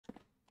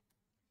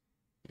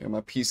Yeah,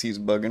 my PC's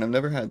bugging. I've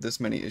never had this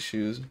many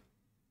issues.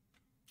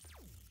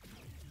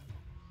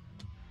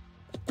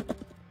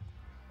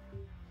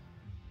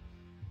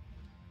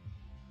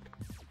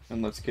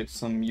 And let's get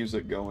some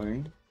music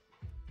going.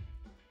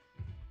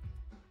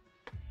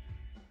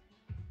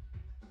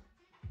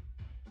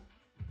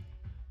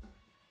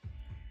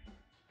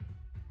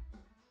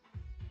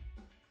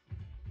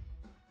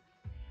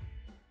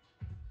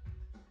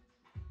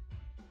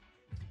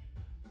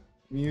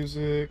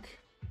 Music.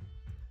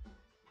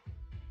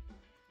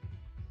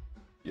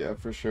 Yeah,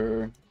 for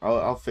sure.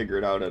 I'll figure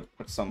it out at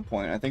some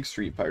point. I think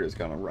Street Fighter's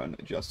gonna run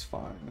just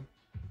fine.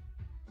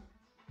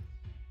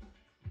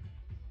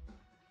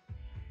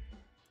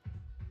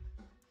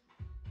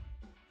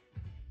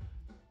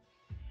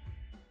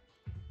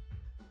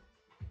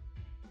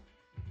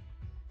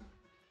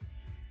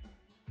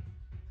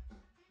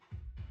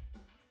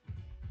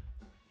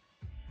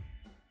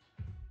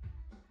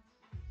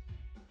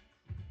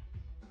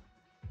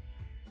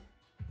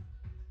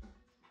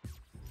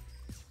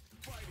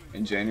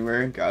 In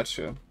January?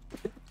 Gotcha.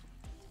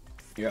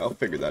 Yeah, I'll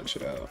figure that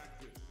shit out.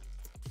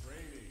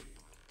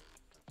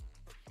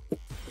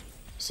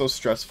 So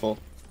stressful.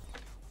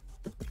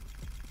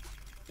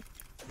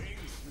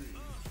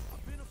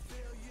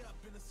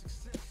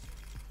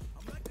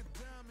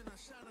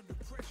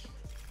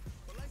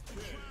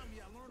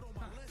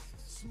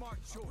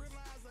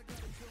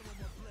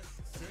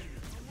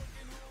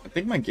 I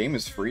think my game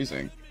is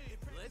freezing.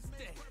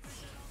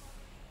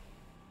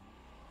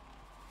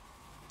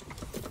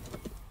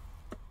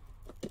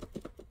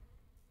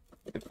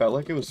 It felt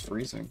like it was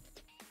freezing.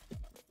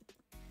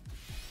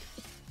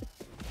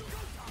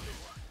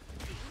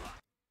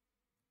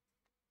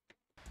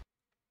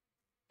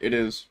 It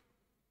is.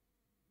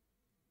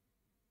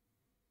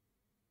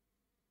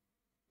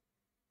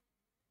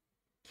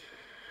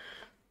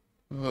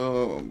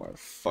 Oh my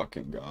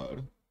fucking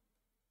god.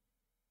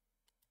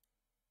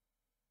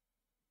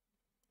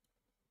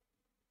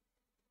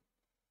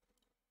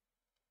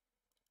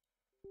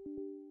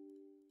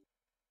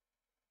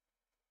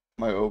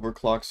 My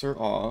overclocks are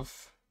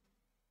off.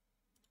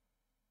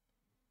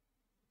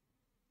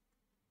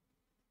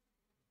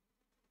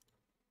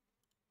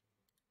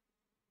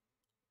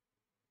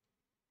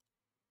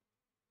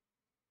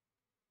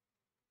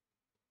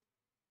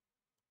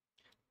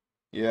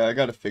 Yeah, I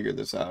gotta figure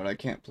this out. I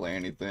can't play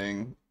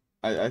anything.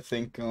 I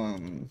think,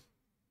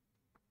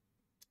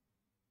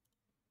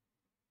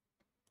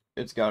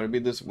 it's gotta be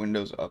this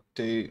Windows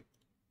update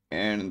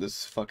and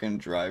this fucking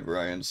driver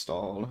I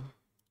installed.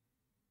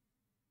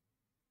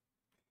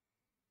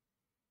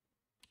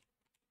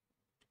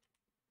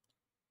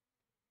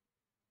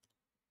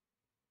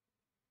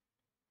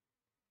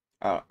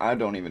 I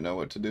don't even know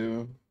what to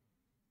do.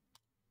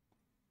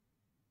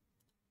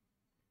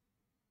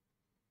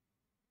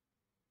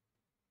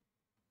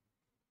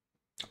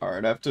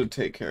 Alright, I have to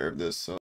take care of this, so